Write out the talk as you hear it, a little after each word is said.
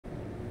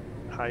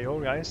Hi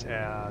all guys,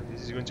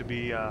 this is going to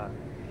be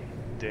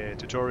the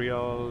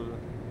tutorial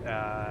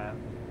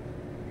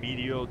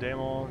video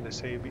demo, let's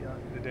say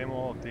the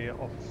demo of the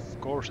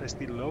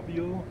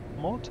OfCourseIStillLoveYou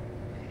mod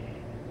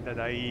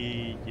that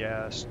I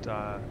just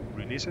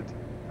released.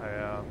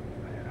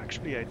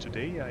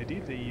 Today I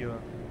did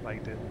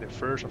the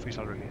first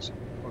official release.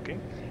 Okay,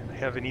 I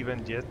haven't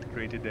even yet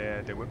created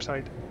the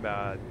website,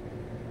 but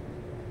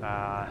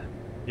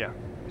yeah,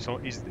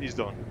 so it's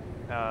done.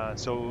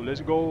 So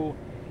let's go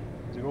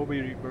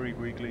very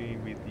quickly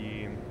with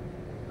a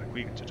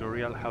quick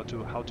tutorial how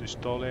to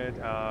install it,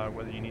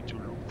 what you need to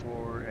look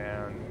for,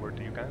 and where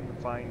you can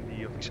find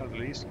the official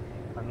release,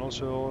 and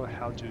also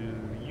how to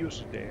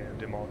use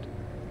the mod.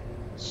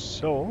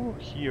 So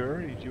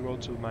here, if you go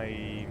to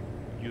my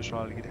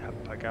usual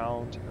GitHub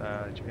account,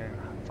 you can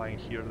find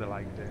here the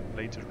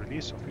latest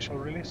release, official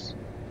release,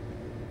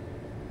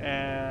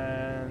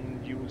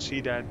 and you will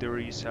see that there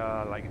is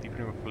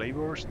different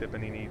flavors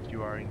depending if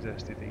you are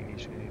interested in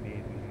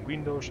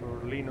Windows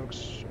or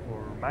Linux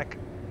or Mac.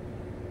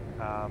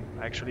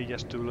 Actually,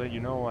 just to let you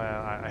know,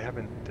 I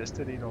haven't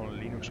tested it on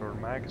Linux or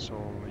Mac,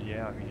 so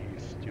yeah,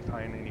 if you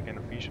find any kind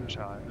of issues,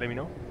 let me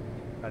know,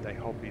 but I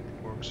hope it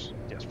works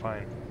just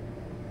fine.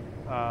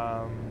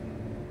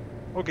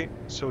 Okay,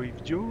 so if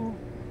you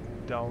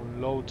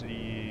download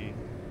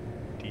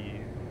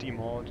the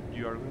mod,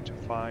 you are going to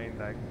find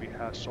that we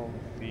have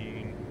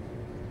something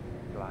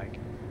like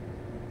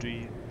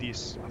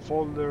this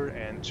folder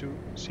and two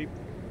zip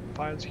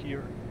files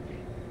here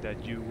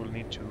that you will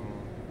need to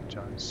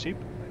unzip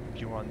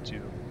if you want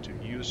to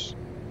use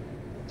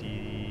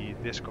the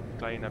desktop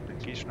client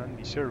application and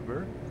the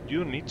server.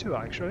 You need to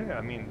actually,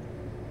 I mean,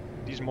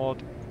 this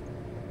mod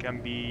can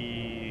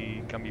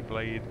be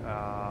played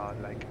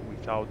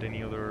without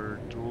any other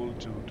tool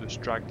to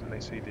extract,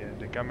 let's say,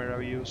 the camera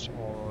views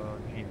or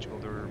into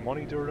other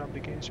monitor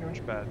applications.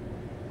 But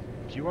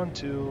if you want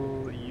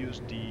to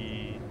use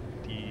the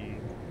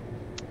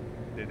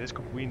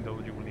desktop window,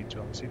 you will need to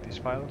unzip these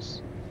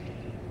files.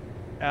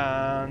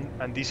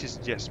 And this is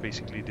just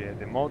basically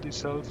the mod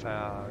itself.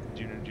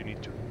 You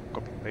need to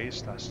copy and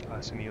paste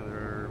as any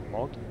other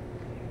mod.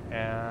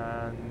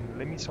 And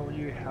let me show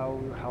you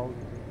how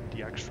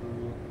the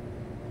actual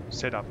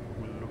setup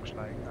will look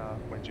like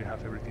when you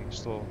have everything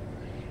installed.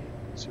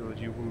 So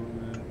you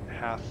will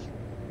have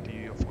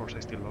the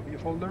OfCourseIStillLoveYou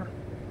folder,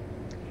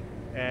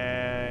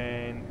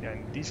 and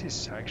this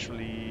is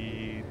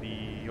actually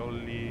the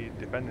only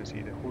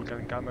dependency, the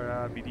Hulkan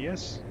camera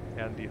BDS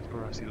and the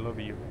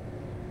OfCourseIStillLoveYou.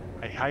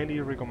 I highly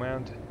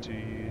recommend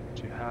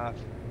to have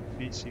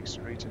physics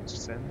region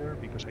sender,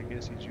 because I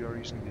guess if you are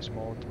using this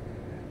mod,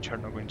 you're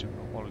not going to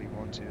only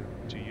want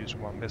to use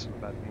one vessel,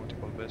 but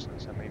multiple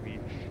vessels, and maybe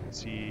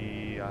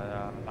see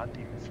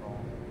landing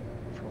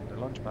from the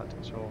launch pad.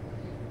 So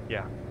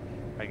yeah,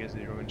 I guess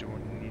you're going to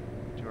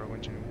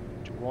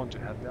want to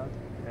have that.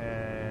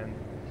 And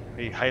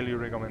I highly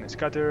recommend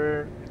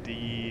Scatter.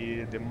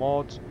 The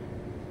mod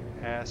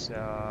has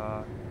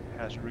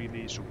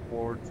really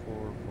support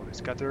for the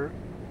scatter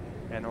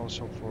and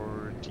also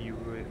for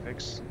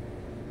TUFX.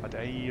 But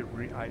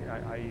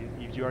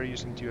if you are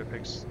using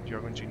TUFX,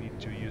 you're going to need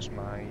to use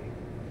my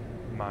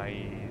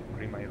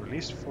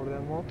release for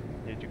that mod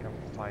that you can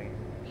find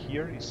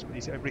here. Is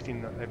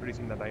everything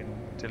that I'm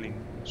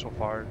telling so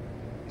far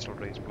is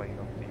already explained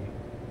on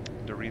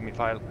the README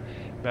file.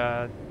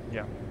 But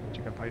yeah,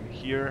 you can find it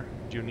here.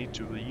 You need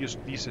to use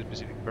this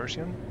specific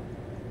version,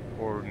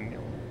 or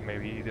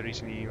maybe there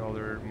is any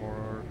other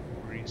more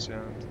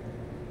recent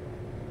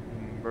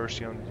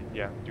version.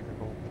 Yeah, you can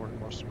go for the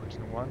most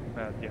recent one,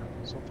 but yeah,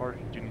 so far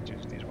you need to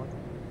use this one.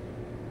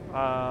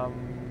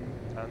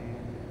 And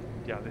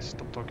yeah, let's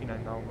stop talking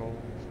and now go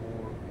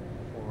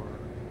for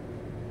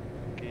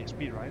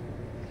KSP, right?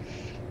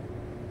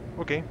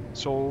 Okay,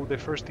 so the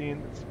first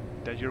thing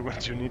that you're going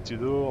to need to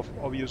do,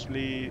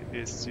 obviously,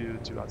 is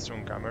to add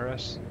some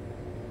cameras.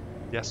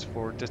 Just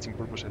for testing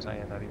purposes, I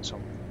am adding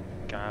some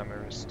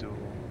cameras to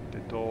the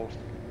Dove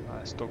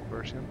stock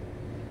version.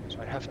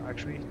 So I have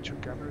actually two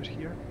cameras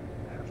here.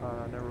 I have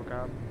an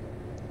aerocam,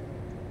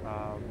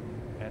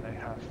 and I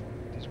have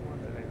this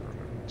one that I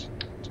remember,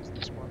 just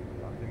this one.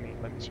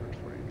 Let me search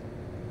for it.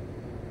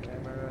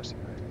 Cameras,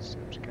 I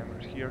search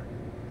cameras here.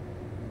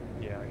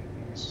 Yeah, I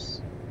think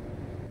it's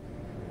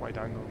wide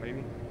angle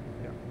maybe.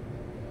 Yeah,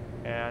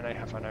 and I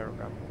have an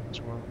aerocam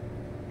as well.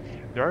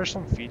 There are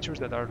some features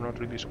that are not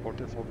really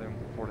supported for them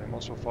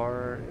so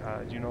far.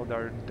 You know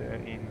that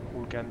in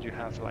Hulkan you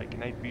have like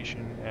night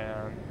vision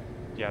and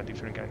yeah,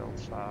 different kind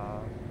of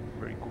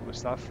very cool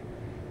stuff.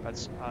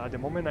 But at the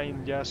moment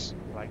I'm just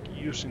like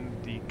using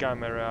the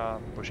camera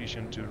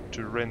position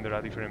to render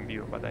a different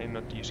view, but I'm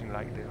not using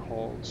like the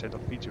whole set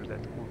of features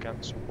that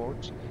Hulkan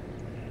supports.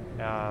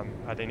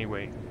 But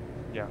anyway,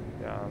 yeah,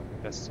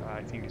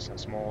 I think it's not a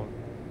small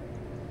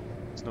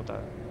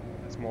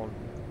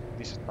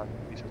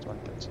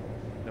disadvantage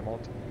of the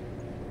mod.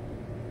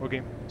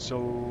 Okay,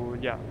 so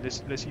yeah,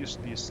 let's use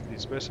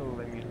this vessel.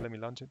 Let me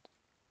launch it.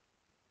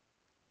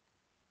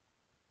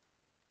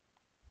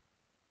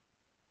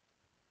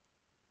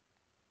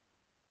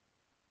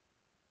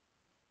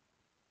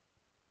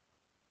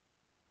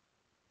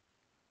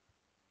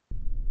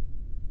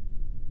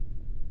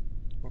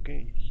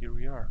 Okay, here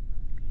we are.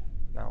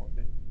 Now,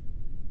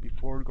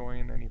 before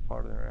going any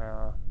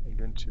further, I'm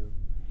going to,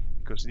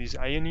 because this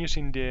I am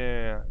using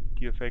the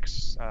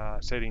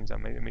QFX settings,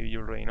 and maybe you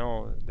already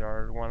know they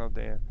are one of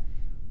the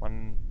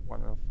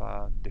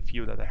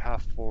few that I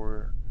have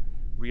for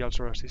real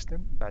solar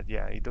system. But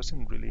yeah,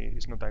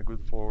 it's not that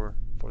good for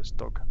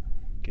stock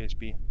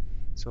KSP.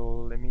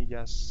 So let me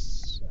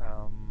just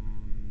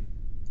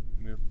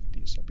move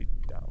this a bit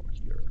down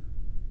here.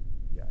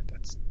 Yeah,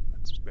 that's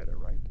better,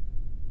 right?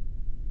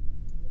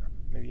 Yeah,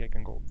 maybe I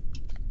can go a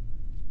bit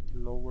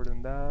lower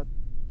than that.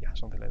 Yeah,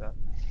 something like that.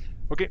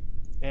 Okay,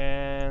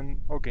 and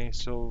okay,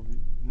 so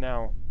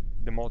now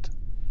the mod.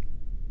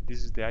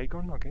 This is the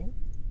icon. Okay,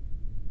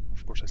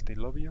 of course I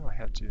still love you. I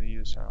have to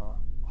use a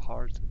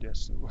heart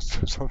just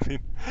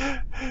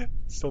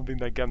something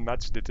that can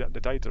match the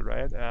title,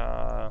 right?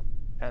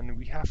 And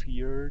we have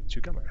here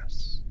two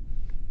cameras.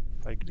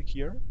 If I click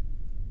here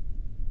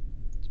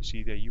to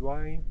see the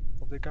UI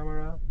of the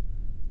camera,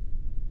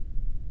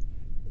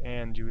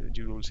 and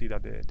you will see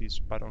that this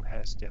button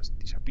has just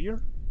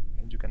disappeared,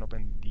 and you can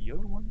open the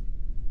other one,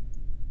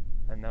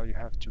 and now you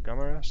have two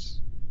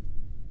cameras.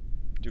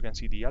 You can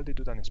see the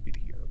altitude and speed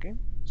here. Okay,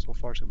 so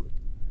far so good.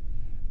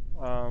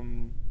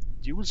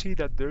 You will see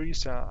that there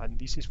is and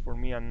this is for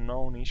me a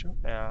known issue.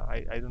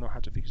 I don't know how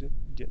to fix it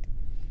yet.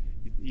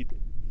 It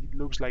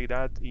looks like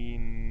that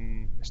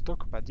in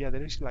stock, but yeah,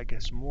 there is like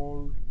a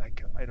small,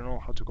 like, I don't know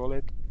how to call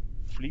it,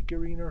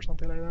 flickering or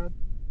something like that.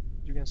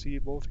 You can see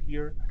both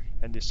here,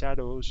 and the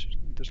shadows,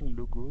 it doesn't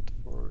look good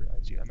for,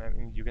 I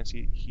mean, you can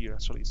see here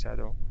a solid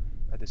shadow,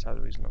 but the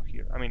shadow is not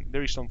here. I mean,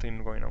 there is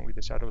something going on with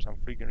the shadows and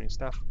flickering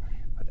stuff,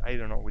 but I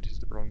don't know which is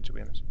the problem, to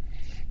be honest.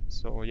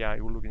 So yeah,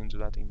 I will look into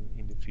that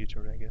in the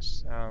future, I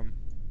guess.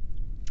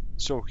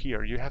 So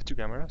here you have two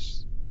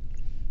cameras.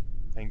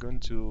 I'm going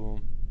to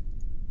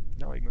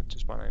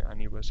spawn a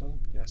new vessel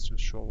just to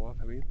show off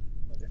a bit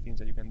the things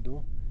that you can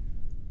do.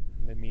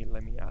 Let me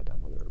add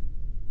another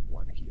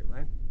one here,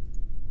 right?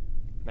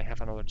 And I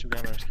have another two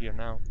cameras here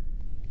now,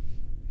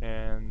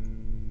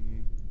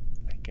 and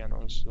I can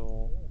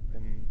also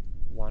open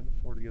one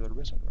for the other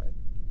vessel, right?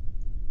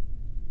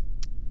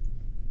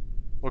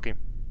 Okay.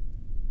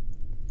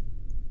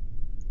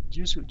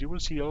 You will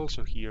see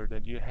also here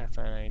that you have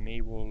an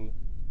enable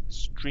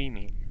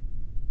streaming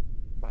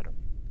button,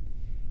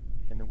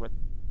 and what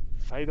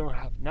if I don't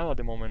have now at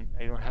the moment,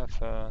 I don't have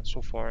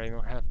so far I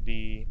don't have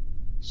the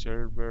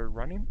server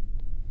running,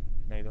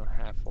 and I don't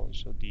have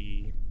also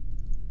the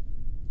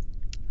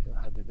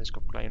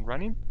desktop client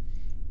running.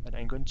 But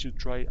I'm going to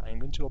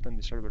open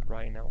the server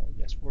right now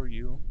just for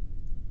you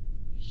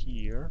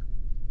here.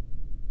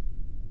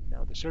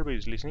 Now the server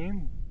is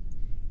listening.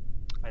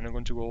 I'm not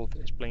going to go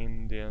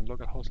explain the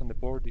localhost and the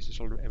port. This is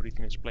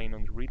everything explained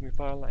on the README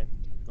file. I'm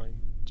going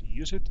to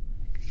use it.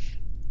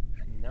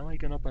 And now I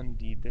can open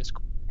the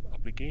desktop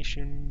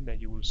application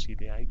that you will see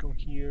the icon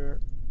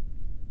here.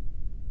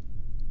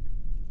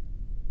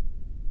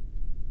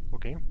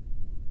 Okay.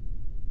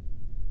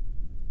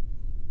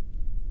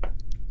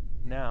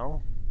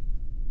 Now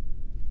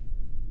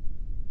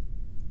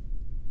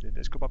the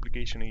desktop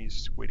application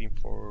is waiting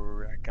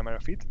for a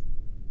camera feed.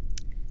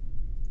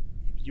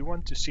 If you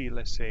want to see,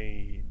 let's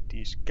say,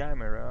 this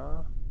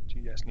camera,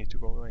 you just need to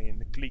go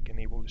and click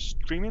enable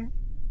streaming,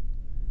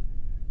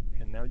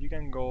 and now you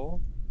can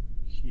go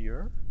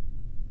here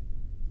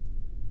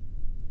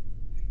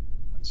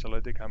and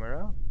select the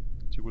camera.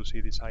 You will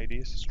see these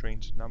IDs,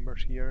 strange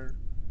numbers here,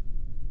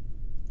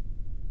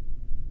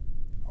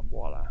 and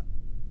voila,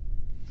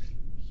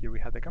 here we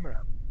have the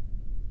camera.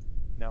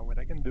 Now what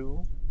I can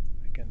do,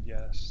 I can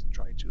just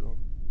try to,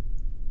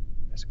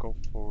 let's go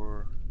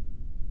for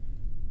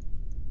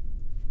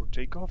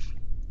takeoff.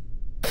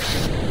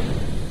 Takeoff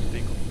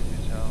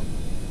is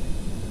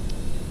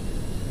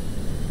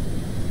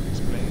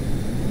display.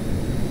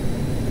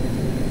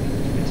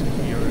 It's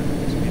here,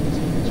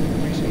 it's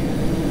increasing.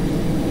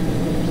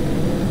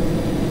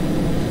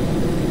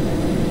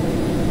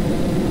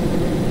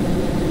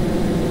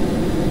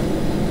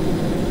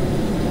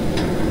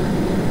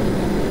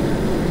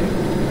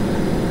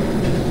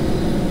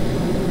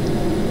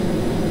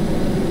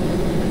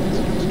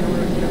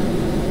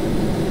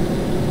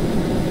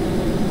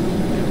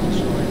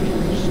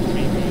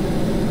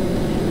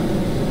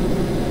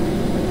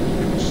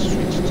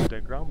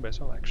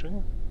 Vessel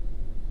actually,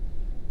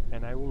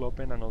 and I will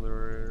open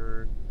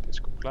another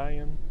desktop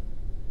client.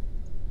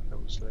 I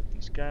will select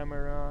this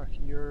camera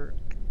here.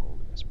 I can go,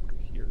 let's put it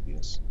here,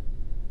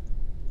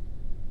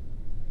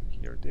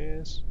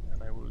 this,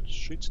 and I will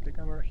switch the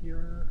camera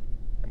here,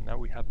 and now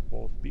we have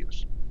both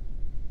views.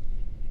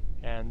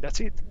 And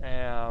that's it.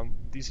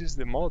 This is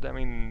the mod. I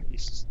mean,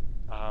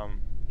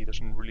 it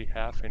doesn't really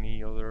have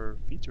any other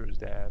features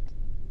that,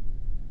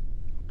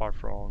 apart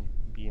from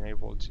being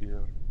able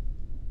to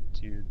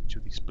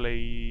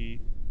display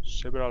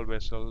several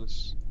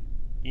vessels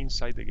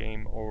inside the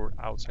game or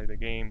outside the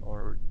game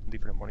or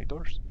different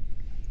monitors.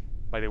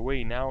 By the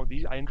way, now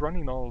I'm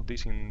running all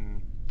this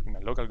in my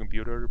local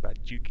computer, but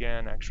you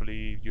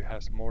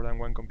have more than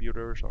one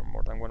computers or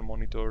more than one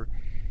monitor,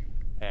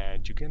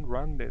 You can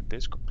run the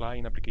desktop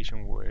client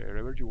application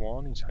wherever you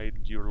want inside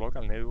your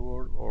local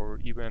network or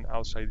even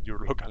outside your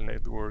local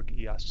network,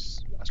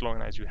 as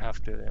long as you have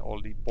all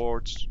the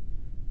ports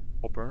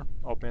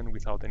open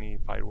without any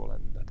firewall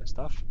and that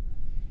stuff.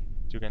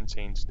 You can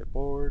change the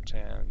ports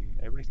and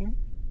everything.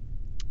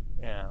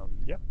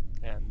 Yeah,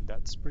 and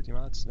that's pretty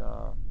much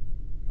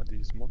what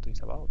this mod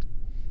is about.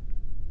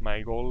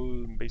 My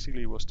goal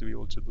basically was to be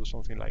able to do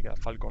something like a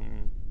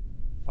Falcon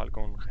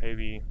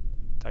heavy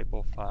type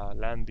of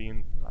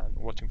landing and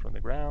watching from the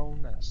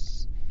ground,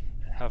 as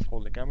have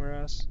all the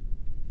cameras,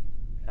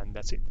 and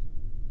that's it.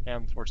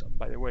 And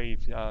by the way,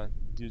 if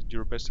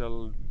your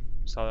vessel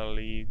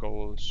suddenly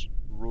goes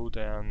root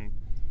and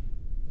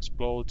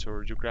explodes,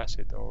 or you crash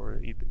it, or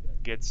it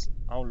gets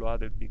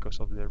unloaded because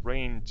of the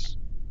range,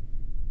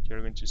 you're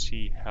going to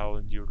see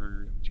how you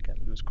can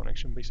lose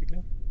connection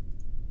basically.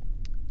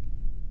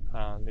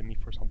 Let me,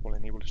 for example,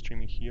 enable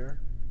streaming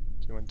here.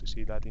 Do you want to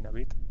see that in a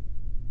bit?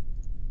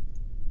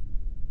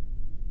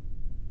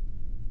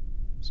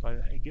 So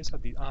I guess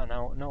at the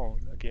now no,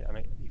 okay. I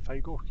mean, if I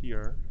go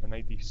here and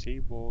I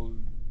disable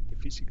the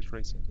physics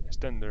rate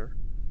extender,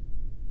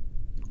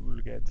 it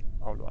will get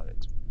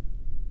unloaded.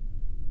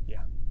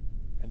 Yeah,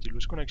 and you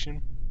lose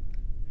connection.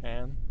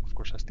 And of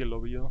course, I still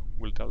love you.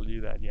 Will tell you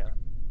that yeah,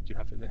 you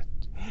have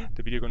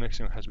the video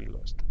connection has been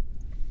lost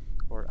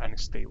or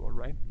unstable,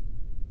 right?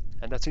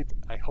 And that's it.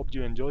 I hope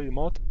you enjoy the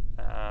mod.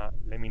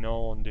 Let me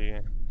know on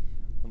the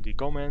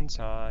comments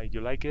if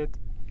you like it,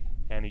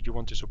 and if you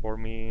want to support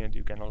me,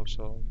 you can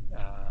also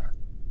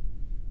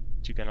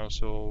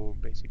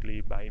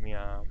basically buy me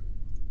a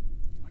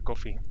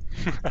coffee.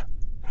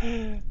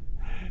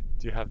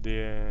 You have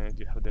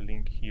the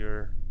link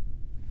here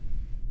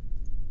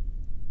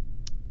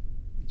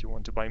if you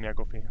want to buy me a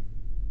coffee.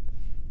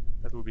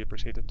 That would be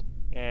appreciated.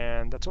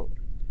 And that's all.